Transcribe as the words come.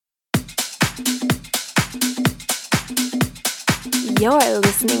You're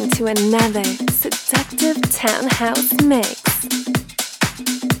listening to another seductive townhouse mix.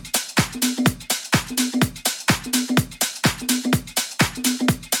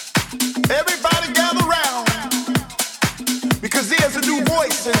 Everybody gather round, because there's a new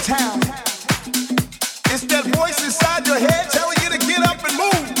voice in town. It's that voice inside your head telling you to get up and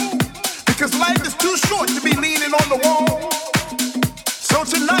move, because life is too short to be leaning on the wall. So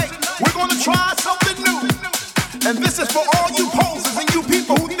tonight, we're gonna try something new. And this is for all you posers and you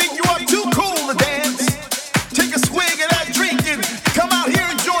people who think you are too cool to dance. Take a swig of that drink and come out here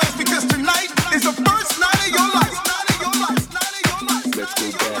and join us, because tonight is the first night of your life. Let's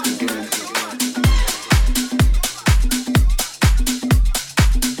go back again.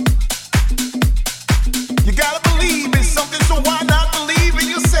 You gotta believe in something, so why not believe in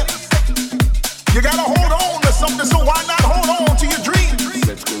yourself? You gotta hold on to something, so why not hold on to your dreams?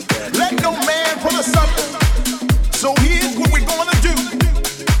 Let's go back. Let no man put us under. So here's what we're gonna do.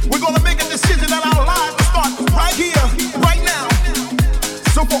 We're gonna make a decision that our lives will start right here, right now.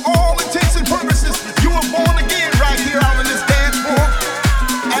 So for all intents and purposes, you were born again right here out on this dance floor.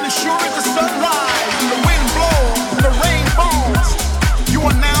 And as sure as the sun rises and the wind blows and the rain falls, you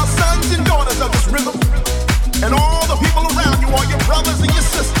are now sons and daughters of this rhythm. And all the people around you are your brothers and your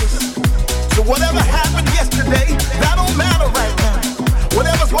sisters. So whatever happened yesterday, that don't matter right now.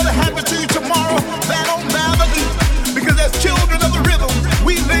 Whatever's gonna happen to you tomorrow, that don't matter either. Because as children of the rhythm,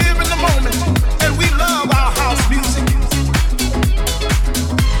 we live in the moment, and we love our house music.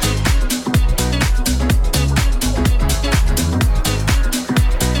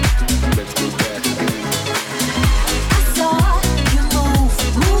 Let's go back again. I saw you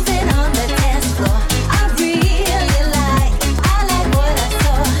moving on the dance floor. I like what I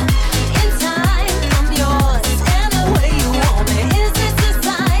saw. In time, I'm yours, and the way you want me. Is this a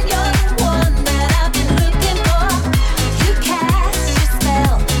sign you're the one?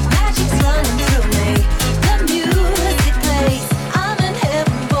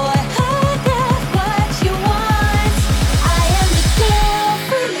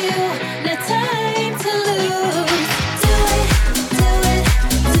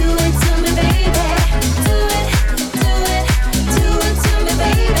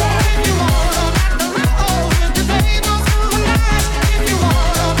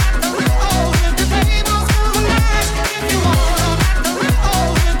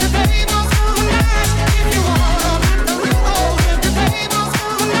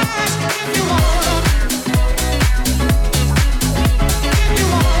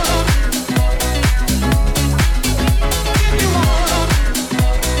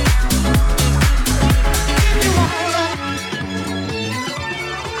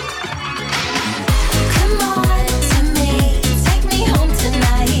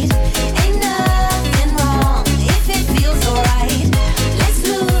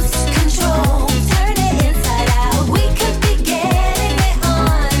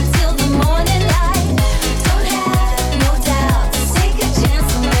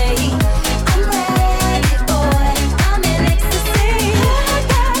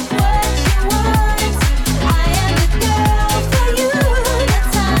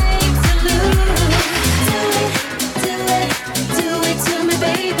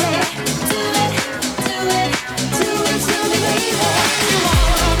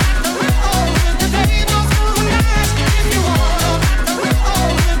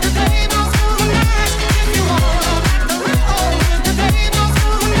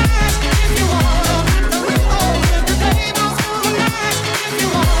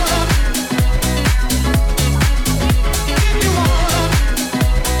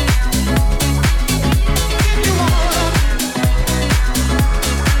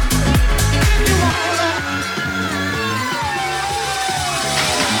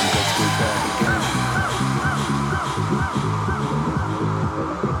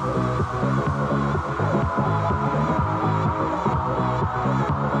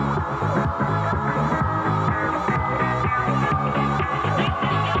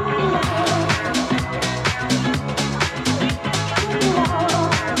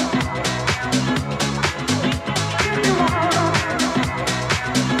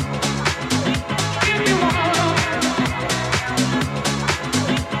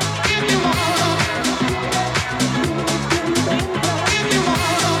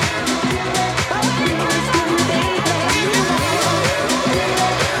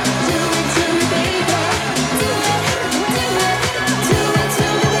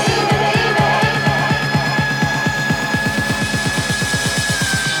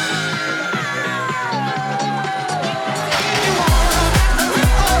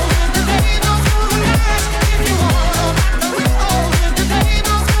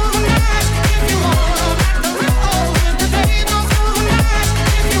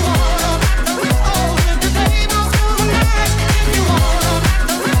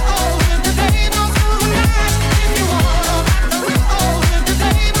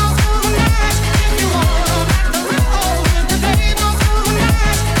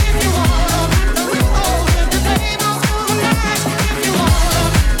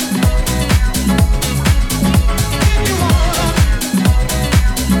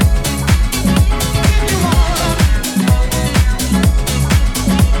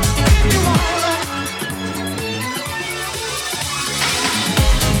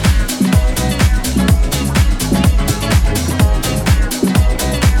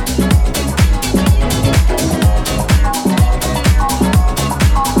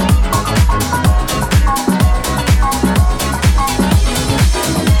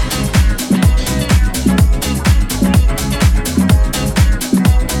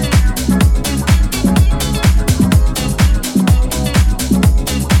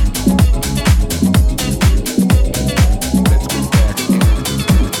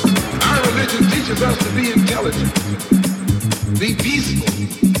 teaches us to be intelligent, be peaceful,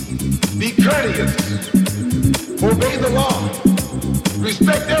 be courteous, obey the law,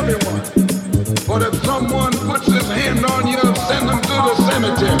 respect everyone. But if someone puts his hand on you, send him to the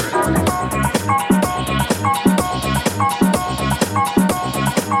cemetery.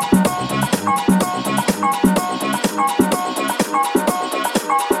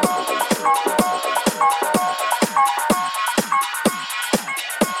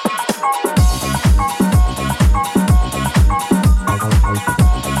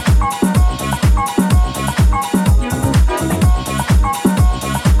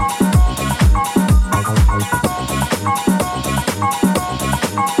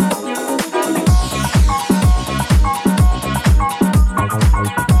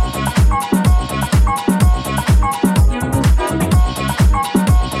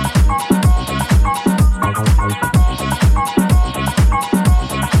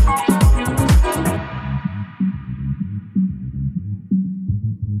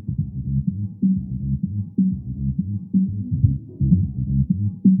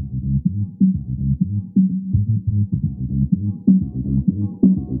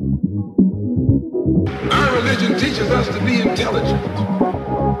 Religion teaches us to be intelligent,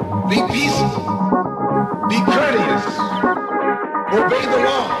 be peaceful, be courteous, obey the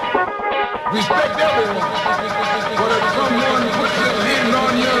law, respect everyone. But if someone puts his hand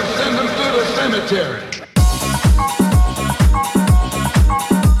on you, send him to the cemetery.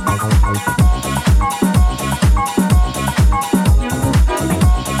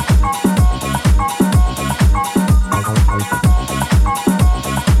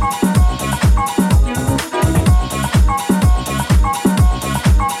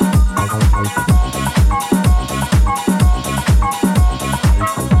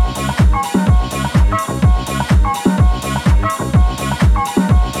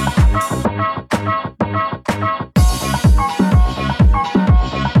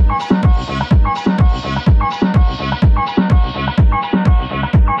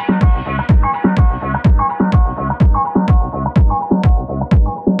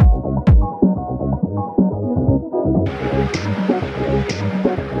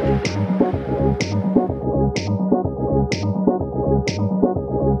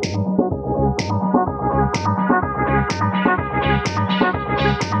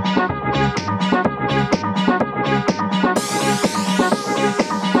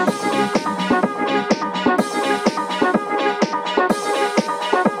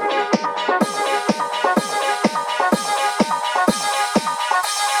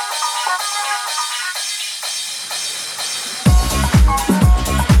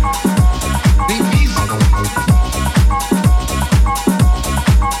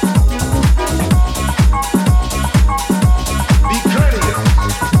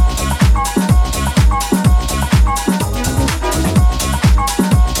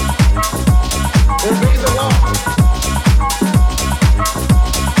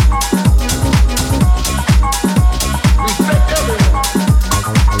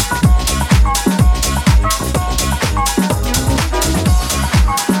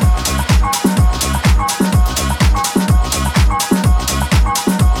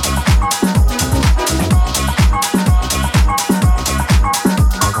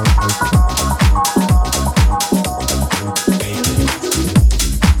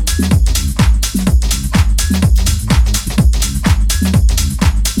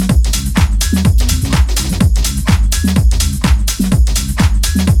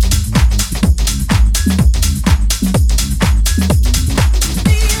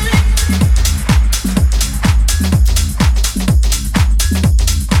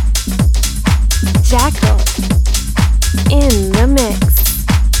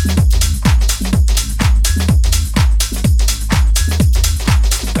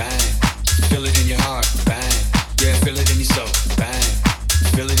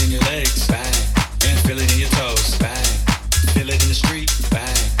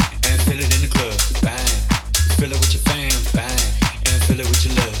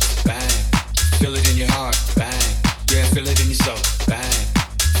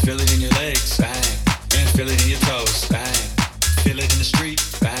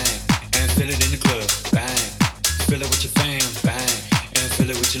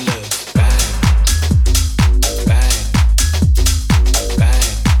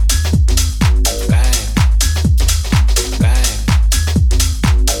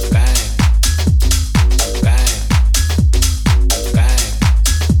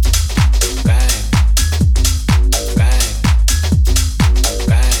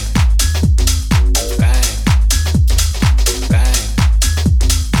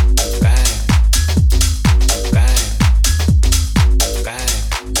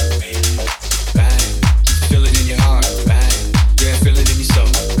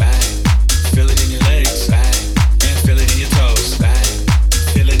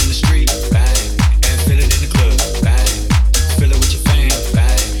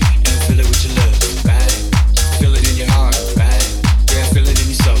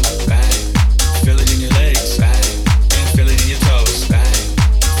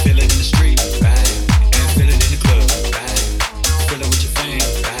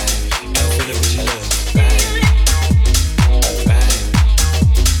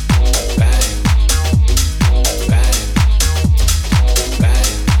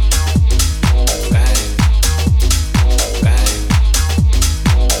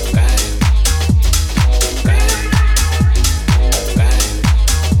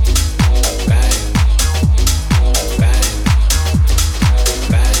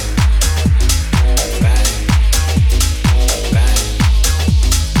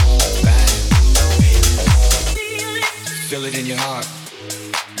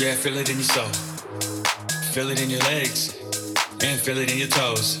 feel it in your soul. Feel it in your legs and feel it in your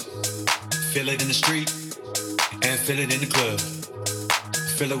toes. Feel it in the street and feel it in the club.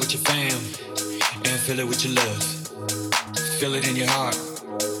 Feel it with your fam and feel it with your love. Feel it in your heart,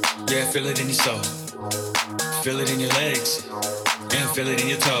 yeah, feel it in your soul. Feel it in your legs and feel it in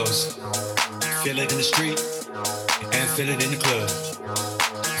your toes. Feel it in the street and feel it in the club.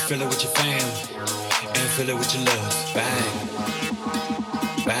 Feel it with your fam and feel it with your love. Bang,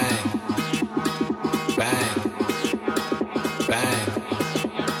 bang, bang, bang,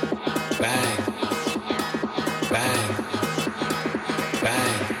 bang, bang,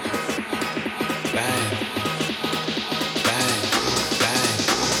 bang, bang.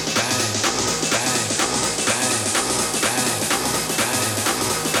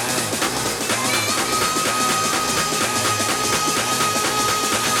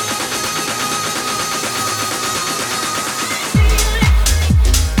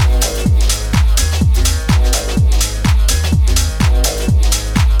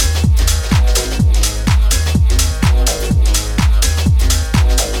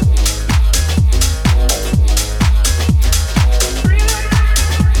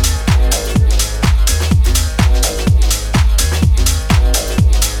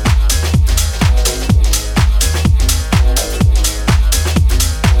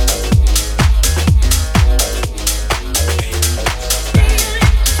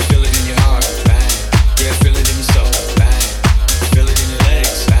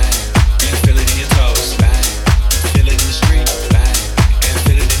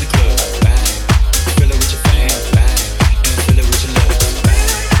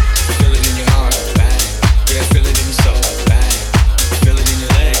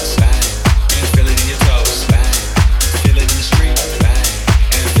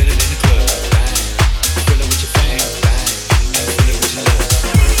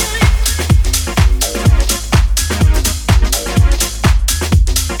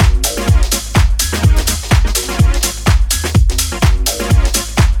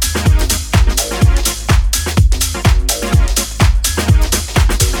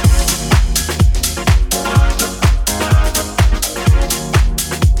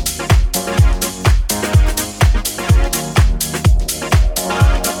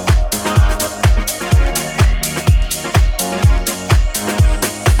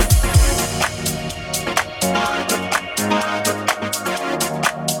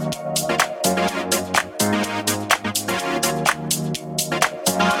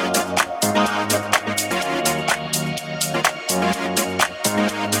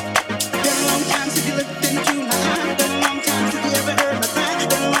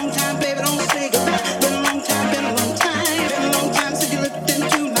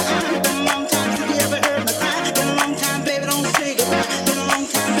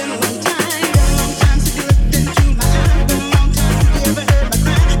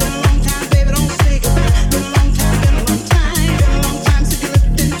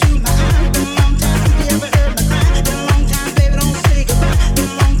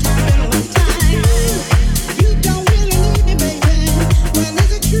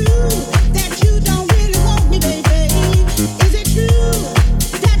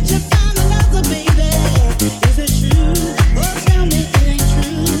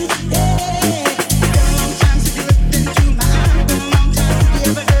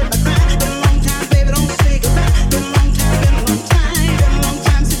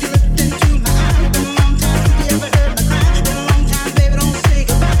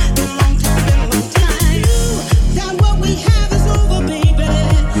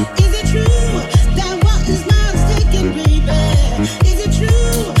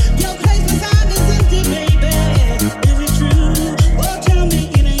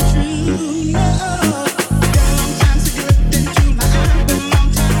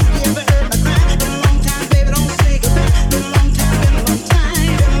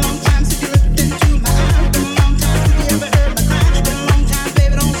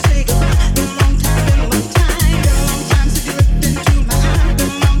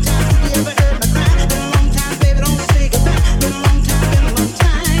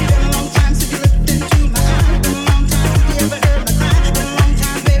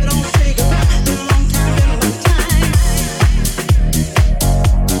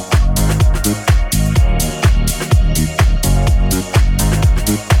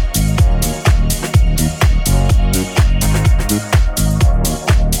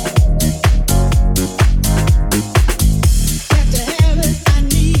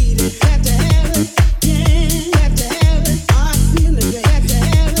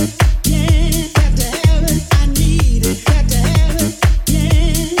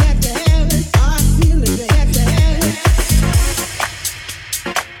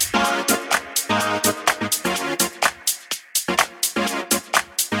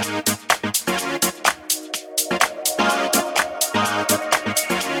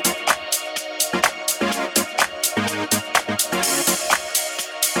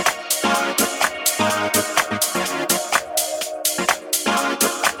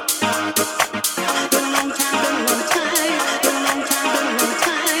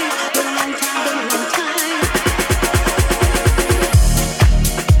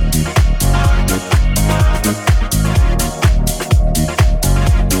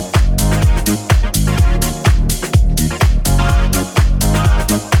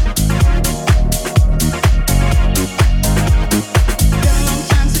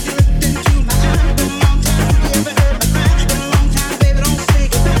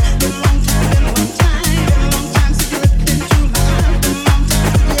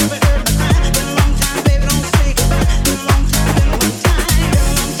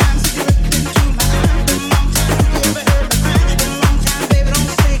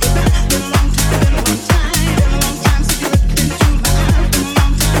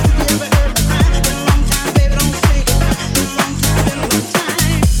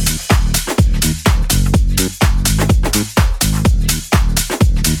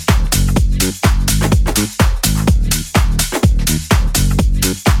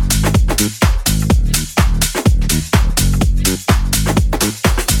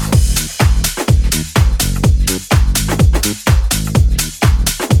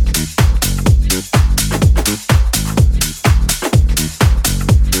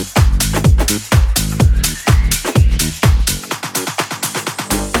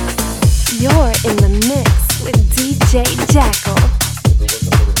 You're in the mix with DJ Jackal.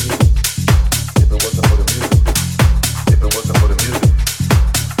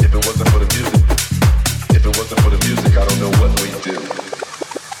 I don't know what we do.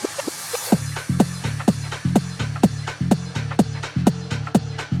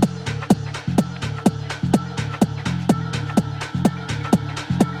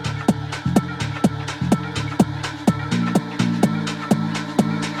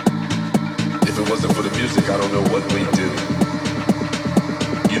 If it wasn't for the music, I don't know what we do.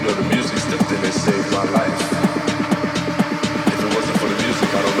 You know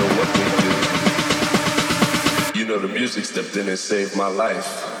the music stepped in and saved my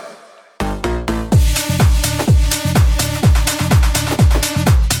life. If it wasn't for the music, I don't know what we do.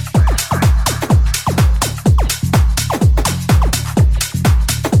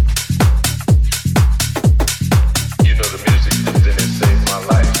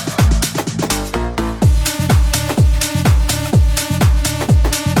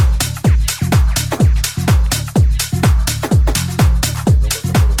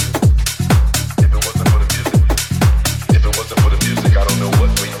 You know the music stepped in and saved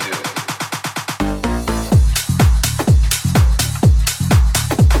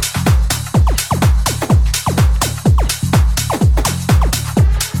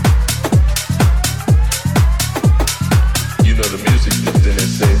life.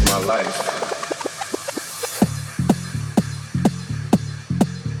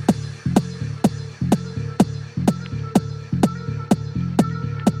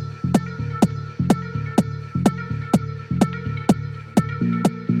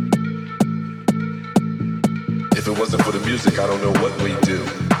 If it wasn't for the music, I don't know what we do.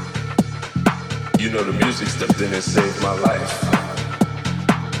 You know the music stepped in and saved my life.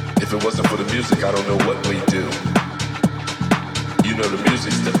 If it wasn't for the music, I don't know what we do. You know the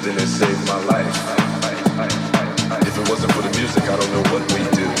music stepped in and saved my life. If it wasn't for the music, I don't know what we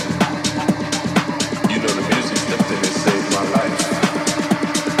do. You know the music stepped in and saved my life.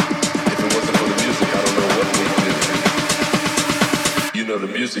 If it wasn't for the music, I don't know what we do. You know the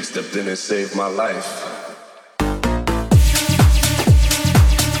music stepped in and saved my life.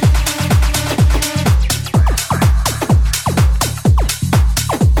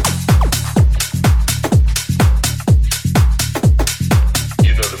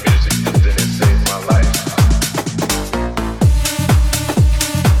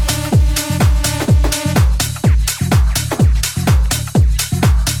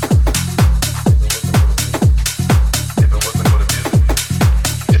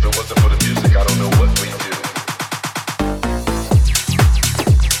 If it wasn't for the music, I don't know what we do.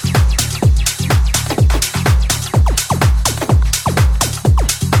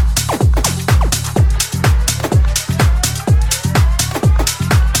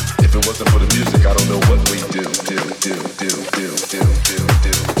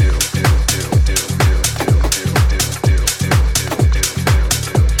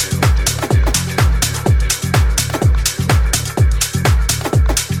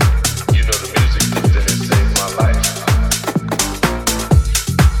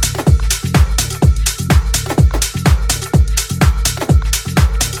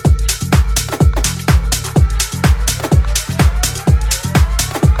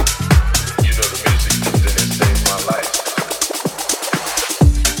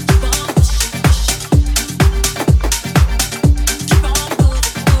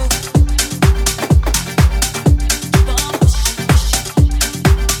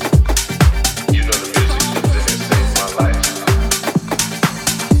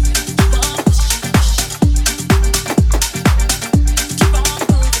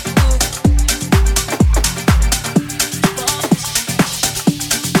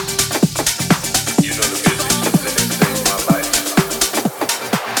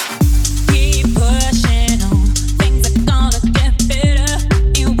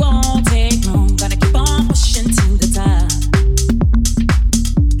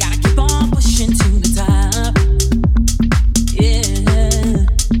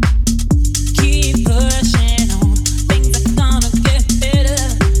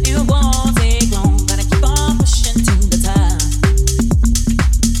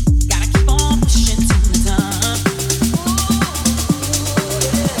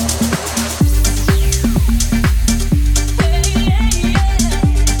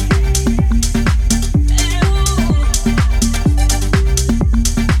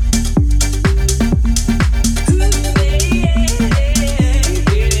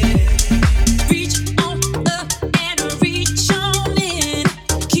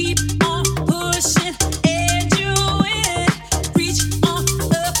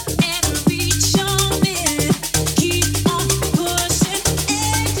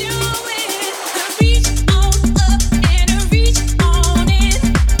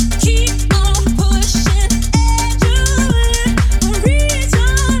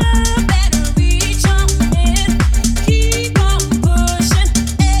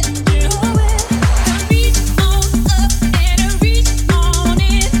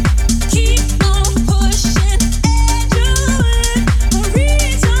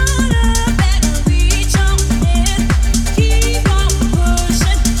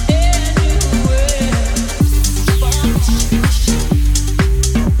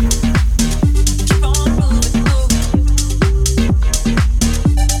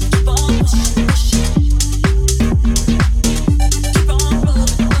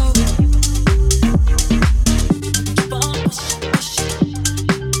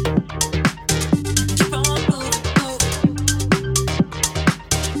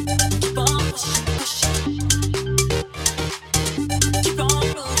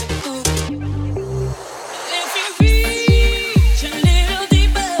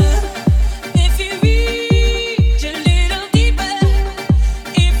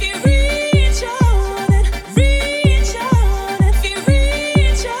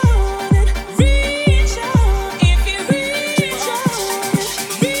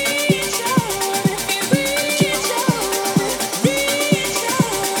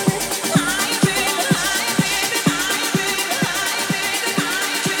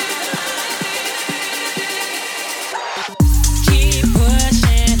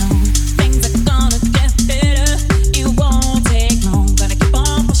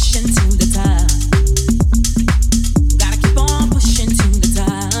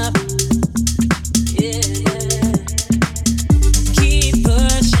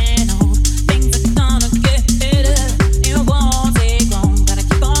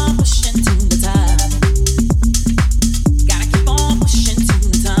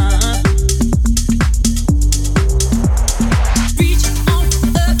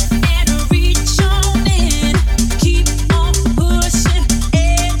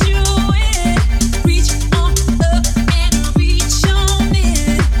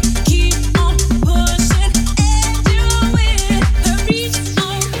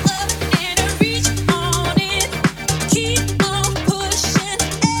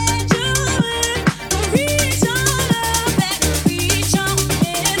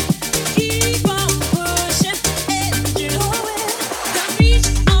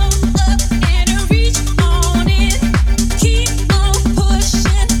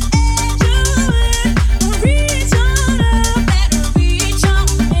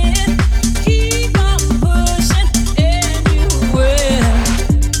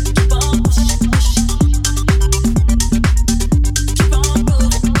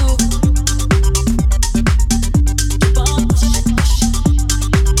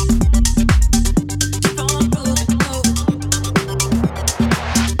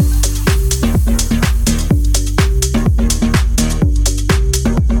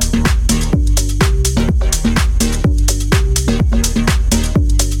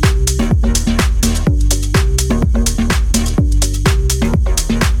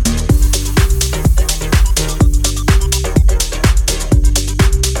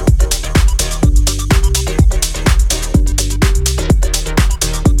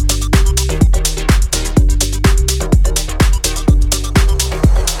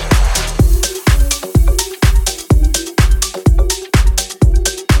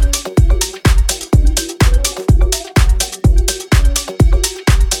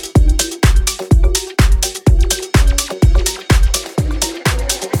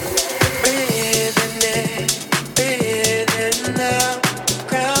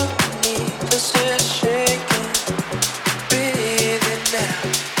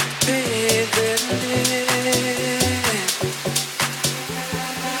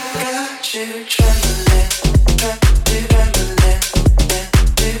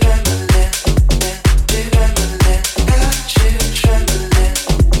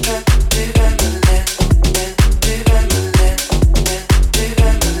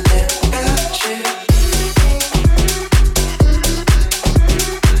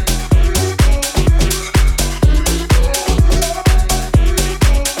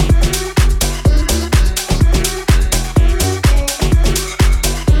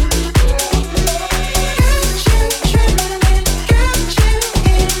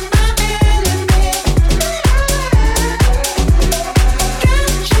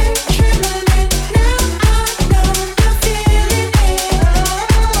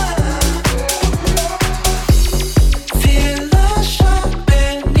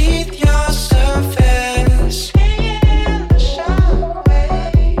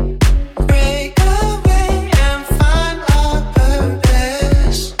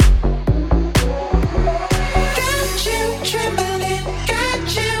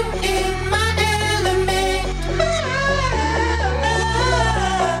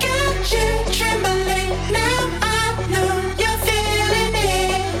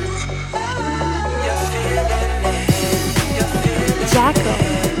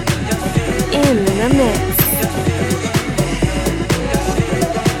 in the mix.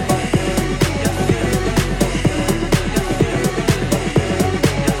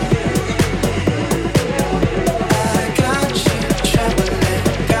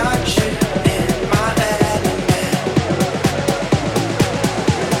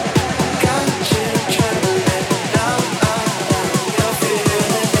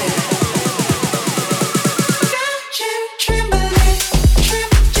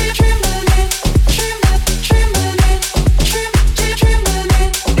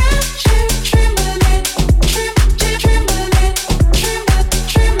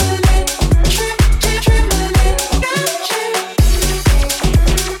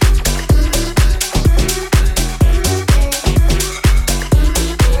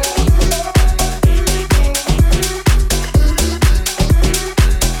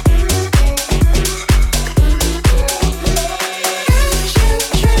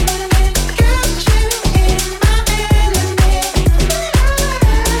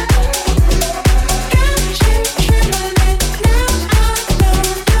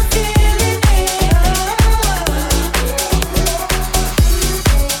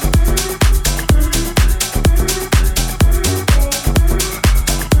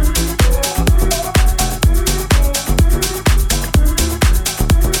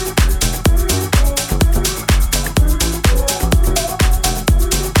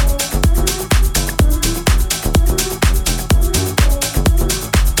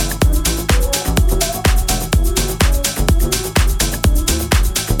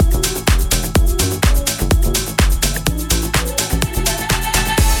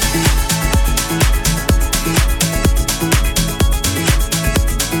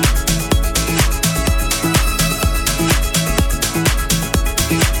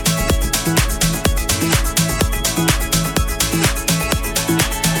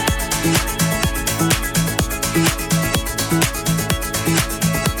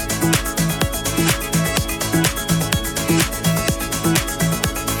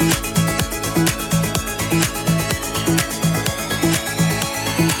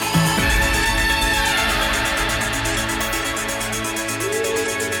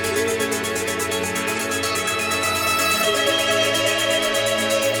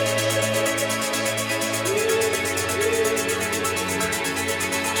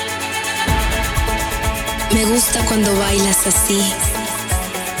 Me gusta cuando bailas así,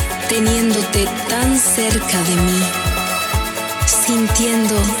 teniéndote tan cerca de mí,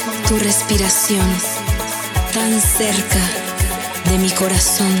 sintiendo tu respiración tan cerca de mi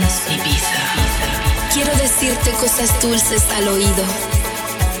corazón. Ibiza. Quiero decirte cosas dulces al oído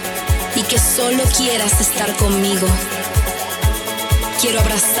y que solo quieras estar conmigo. Quiero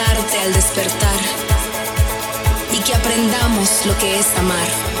abrazarte al despertar y que aprendamos lo que es amar.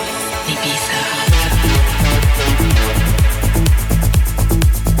 Ibiza.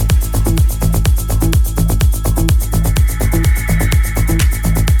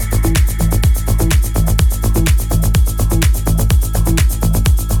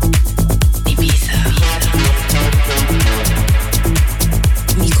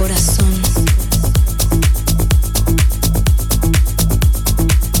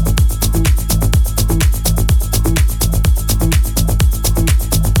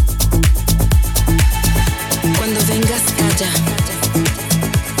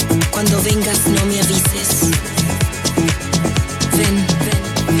 Cuando vengas no me avises. Ven,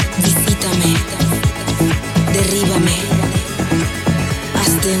 visítame, derríbame,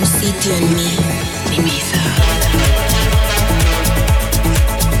 hazte un sitio en mí, Ibiza.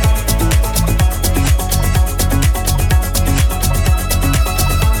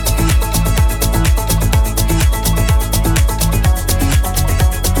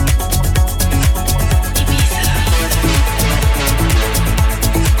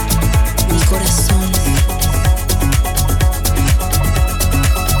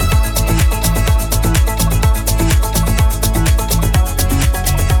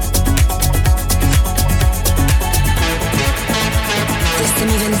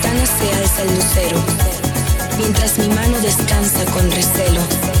 El lucero, mientras mi mano descansa con recelo.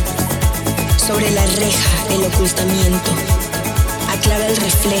 Sobre la reja el ocultamiento aclara el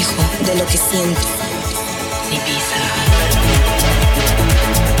reflejo de lo que siento. Ibiza.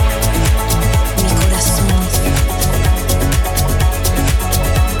 Mi corazón.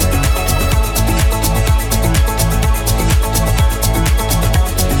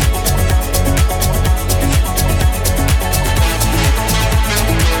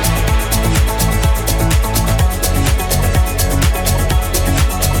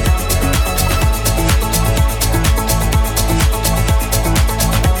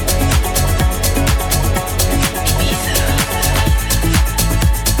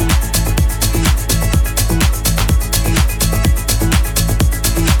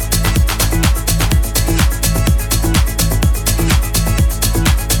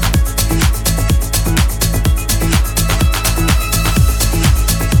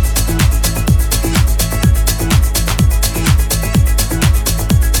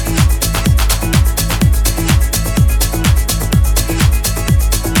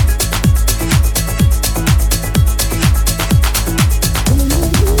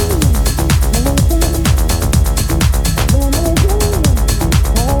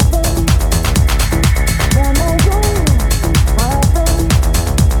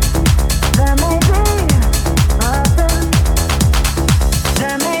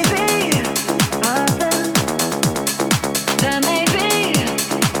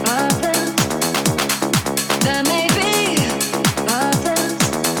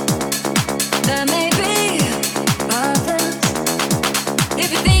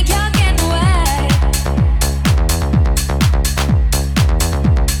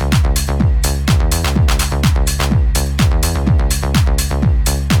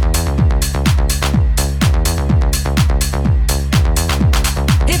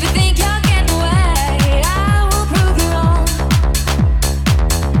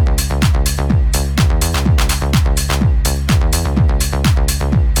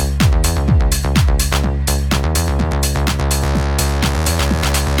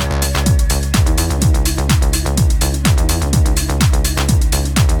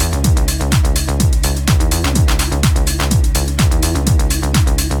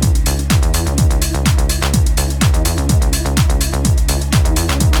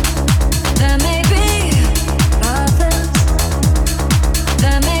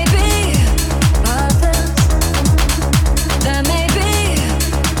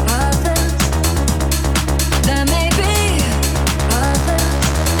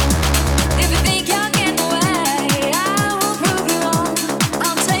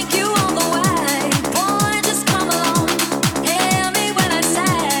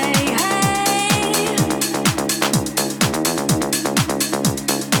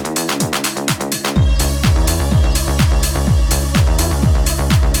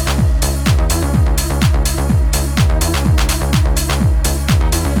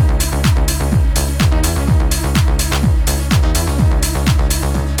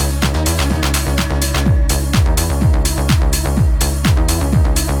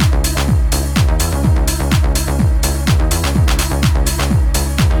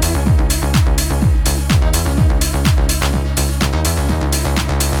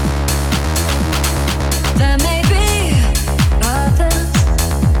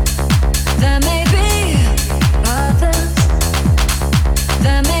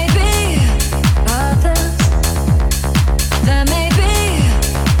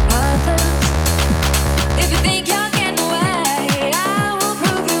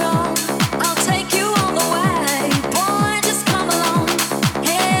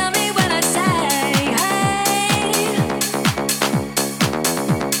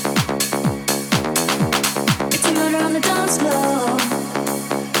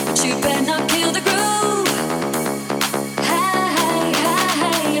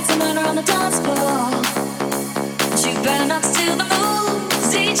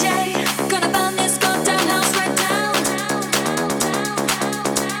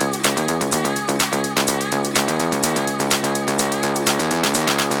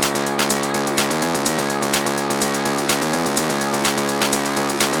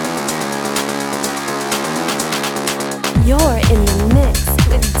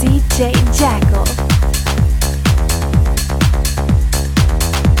 DJ Jackal.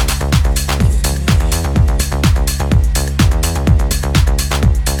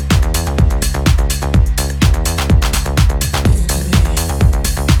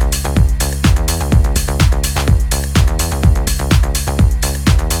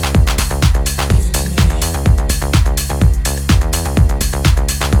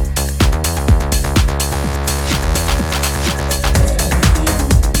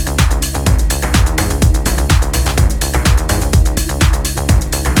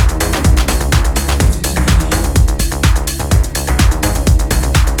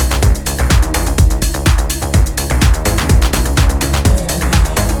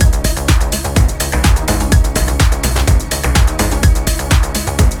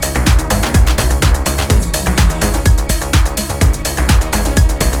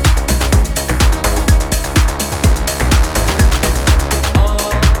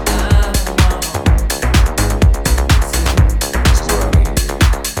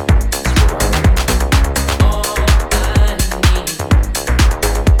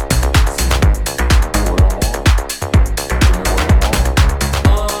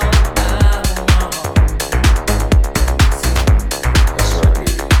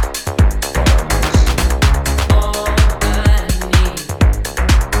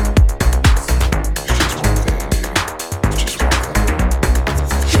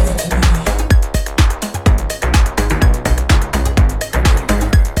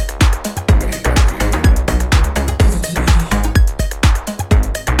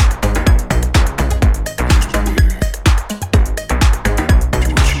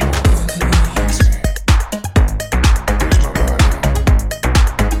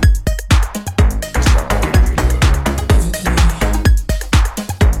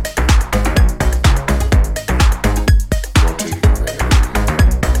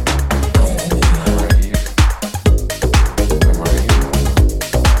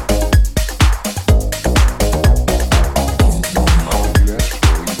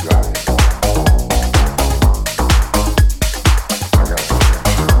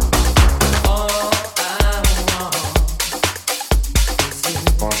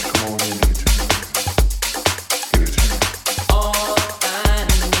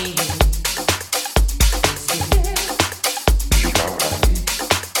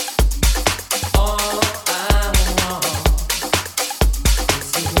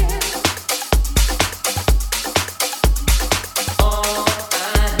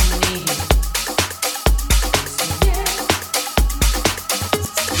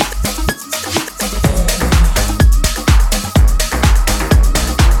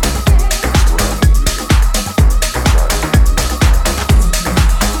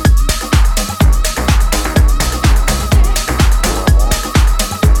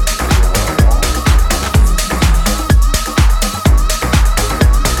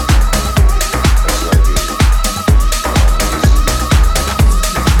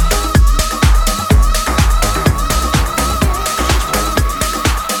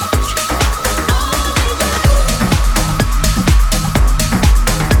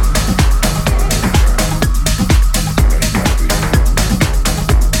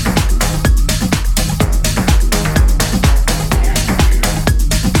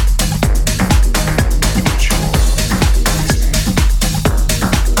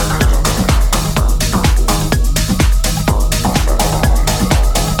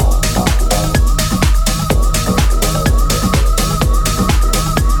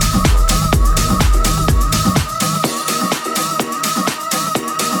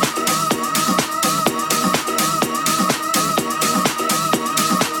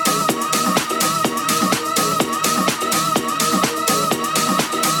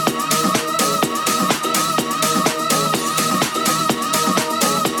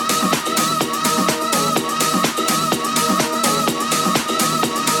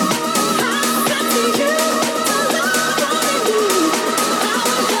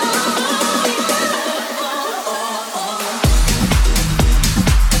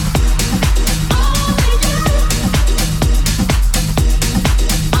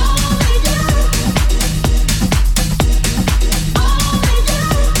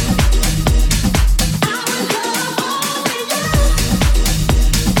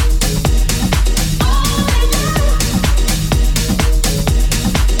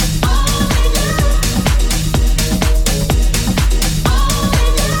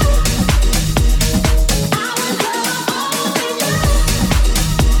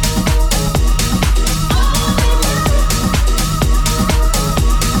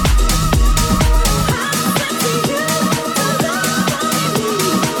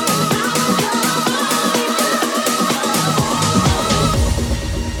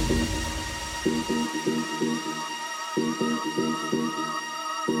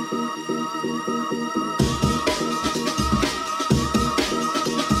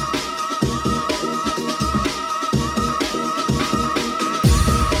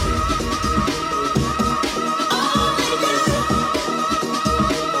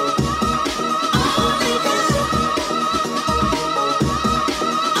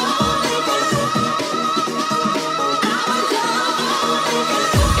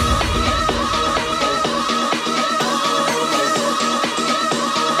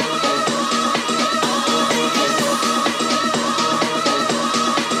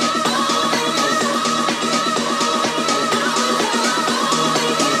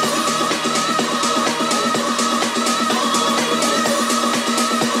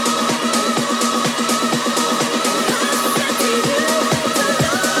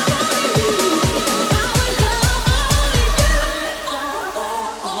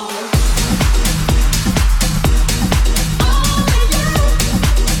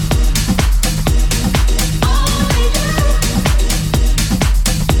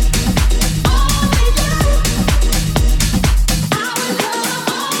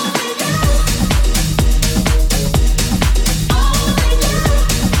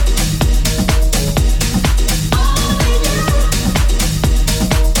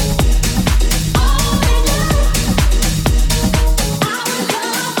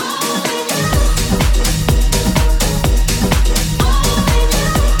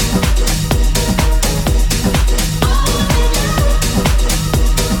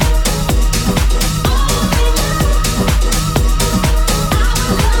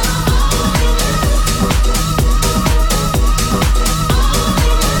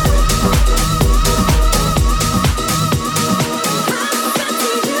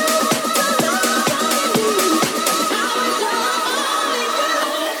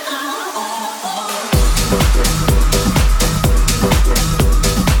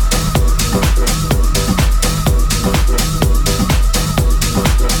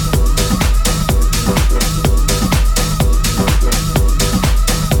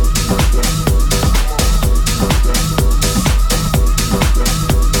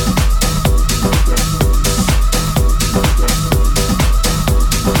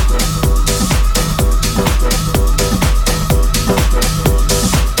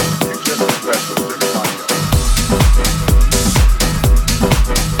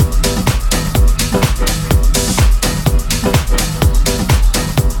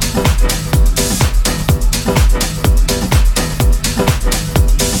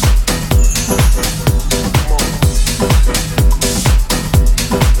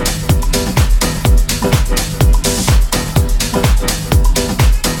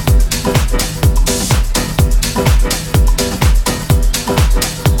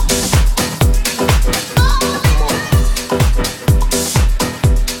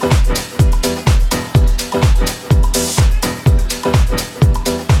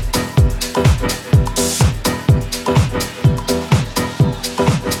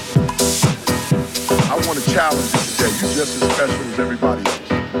 want to challenge you today. You're just as special as everybody else.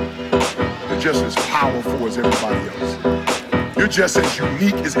 You're just as powerful as everybody else. You're just as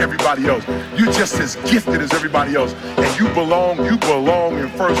unique as everybody else. You're just as gifted as everybody else. And you belong in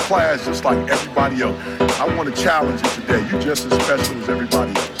first class just like everybody else. I want to challenge you today. You're just as special as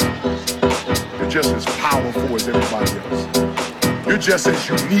everybody else. You're just as powerful as everybody else. You're just as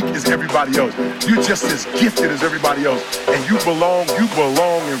unique as everybody else. You're just as gifted as everybody else. And you belong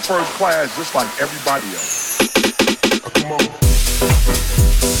in first class just like everybody else. Come on.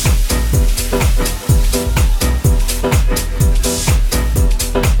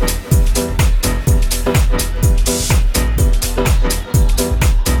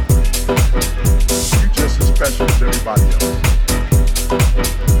 Everybody else.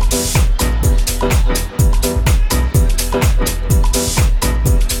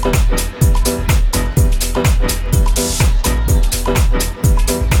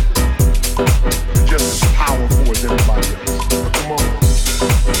 You're just as powerful as everybody else. Come on.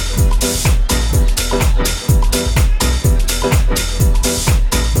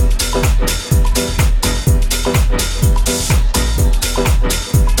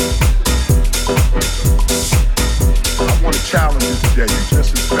 Challenge you today. You're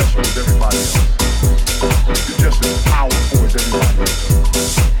just as special as everybody else. You're just as powerful as everybody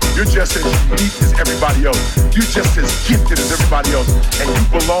else. You're just as unique as everybody else. You're just as gifted as everybody else. And you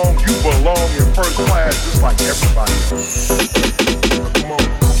belong in first class just like everybody else. Come on.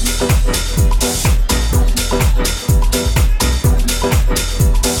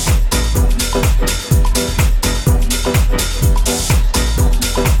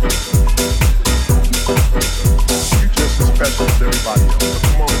 Special as everybody else.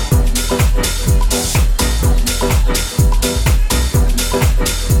 Come on.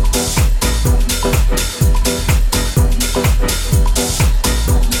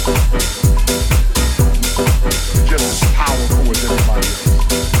 You're just as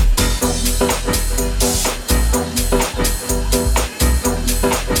powerful as everybody else.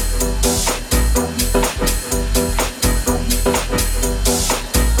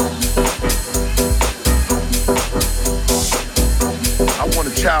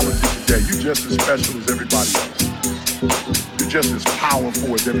 Challenge you today. You're just as special as everybody else. You're just as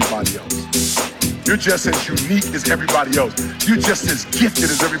powerful as everybody else. You're just as unique as everybody else. You're just as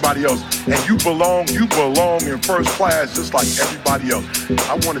gifted as everybody else. And you belong in first class just like everybody else.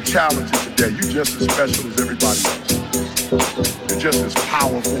 I want to challenge you today. You're just as special as everybody else. You're just as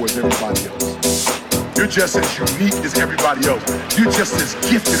powerful as everybody else. You're just as unique as everybody else. You're just as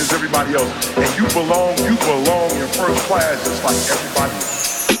gifted as everybody else. And you belong in first class just like everybody else.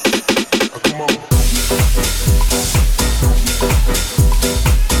 Come on.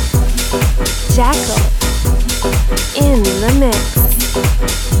 Jackal in the mix.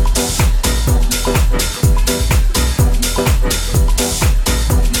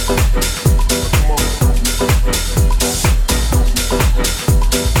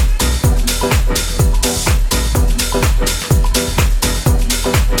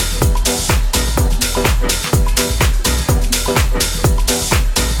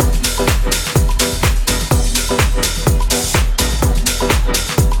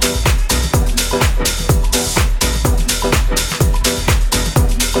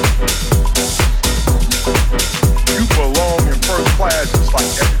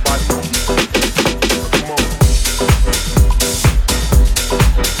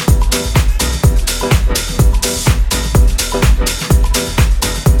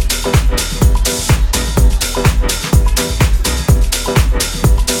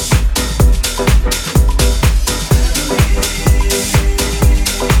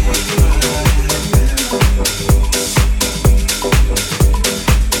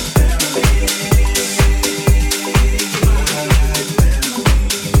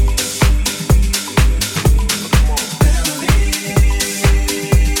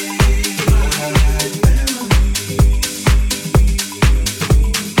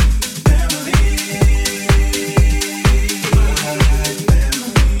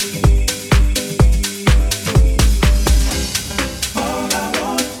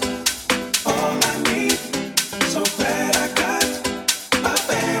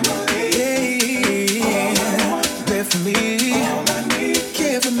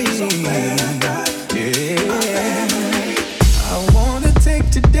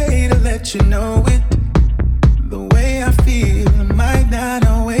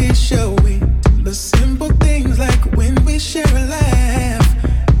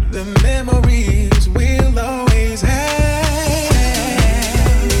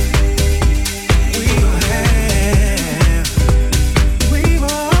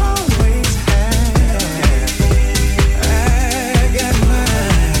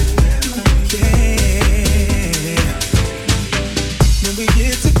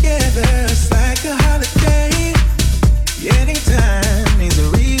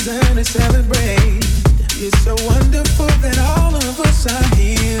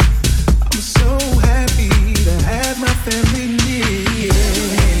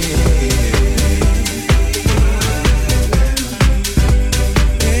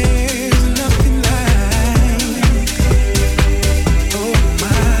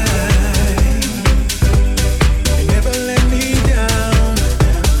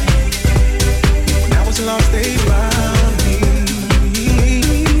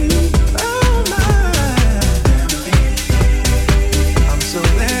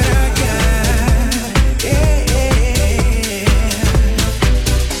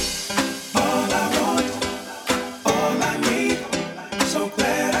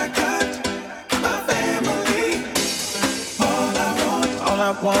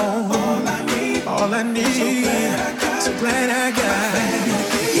 I want, all I need. So glad I got,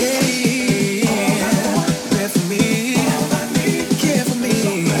 yeah, there for me, care for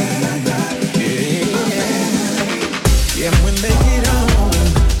me, yeah. When they get on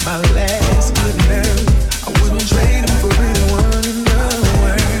my last good nerve, I wouldn't trade them for anyone in the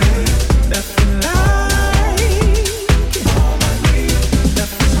world. Nothing like,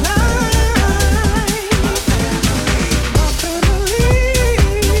 nothing like my family.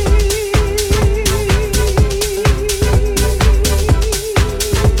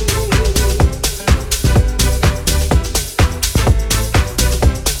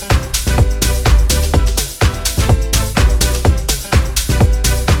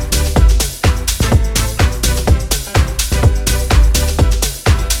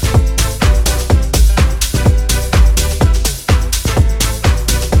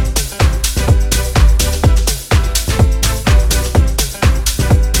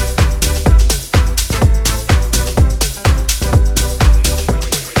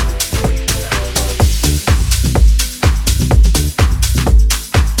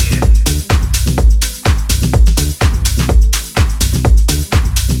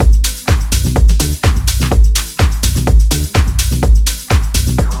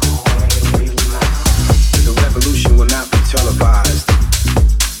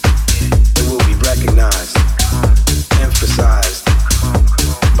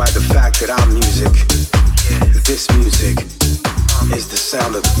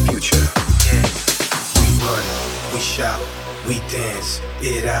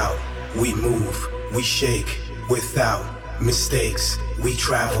 Mistakes, we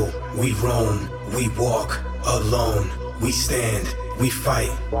travel, we roam, we walk alone, we stand, we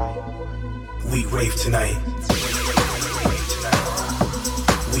fight, we rave tonight,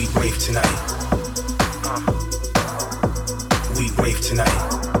 we rave tonight, we rave tonight,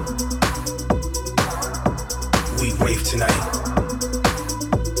 we rave tonight,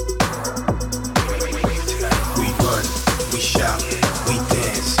 we run, we shout, we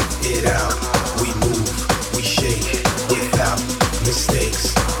dance it out, we move, we shake. Without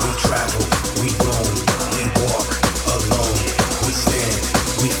mistakes, we travel, we roam, we walk alone, we stand,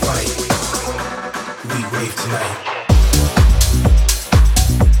 we fight, we rave tonight.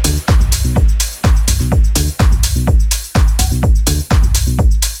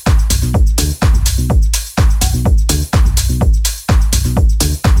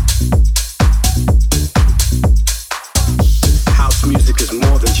 House music is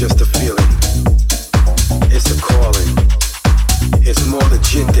more than just a feeling. It's a calling. It's more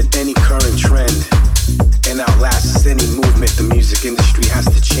legit than any current trend, and outlasts any movement the music industry has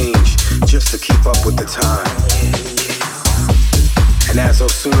to change just to keep up with the time. And as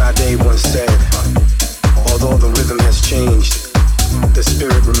Osunade once said, although the rhythm has changed, the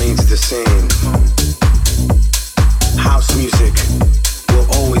spirit remains the same. House music will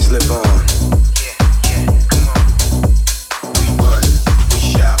always live on.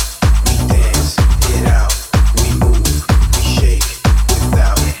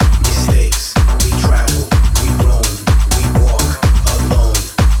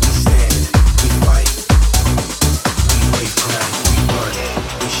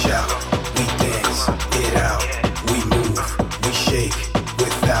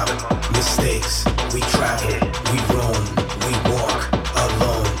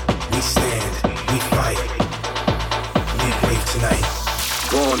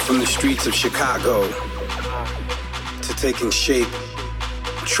 Of Chicago to taking shape,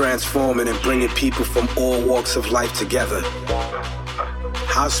 transforming and bringing people from all walks of life together.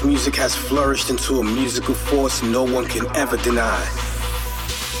 House music has flourished into a musical force no one can ever deny.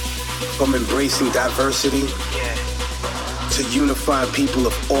 From embracing diversity to unifying people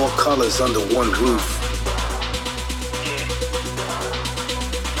of all colors under one roof.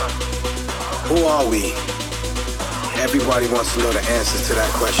 Who are we? Everybody wants to know the answers to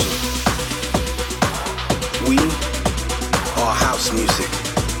that question. We are house music,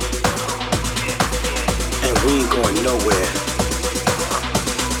 and we ain't going nowhere.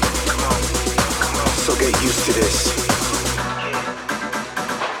 So get used to this.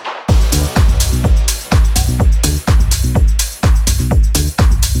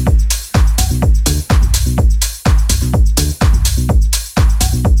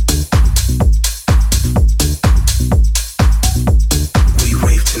 We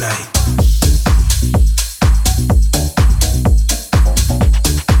rave tonight.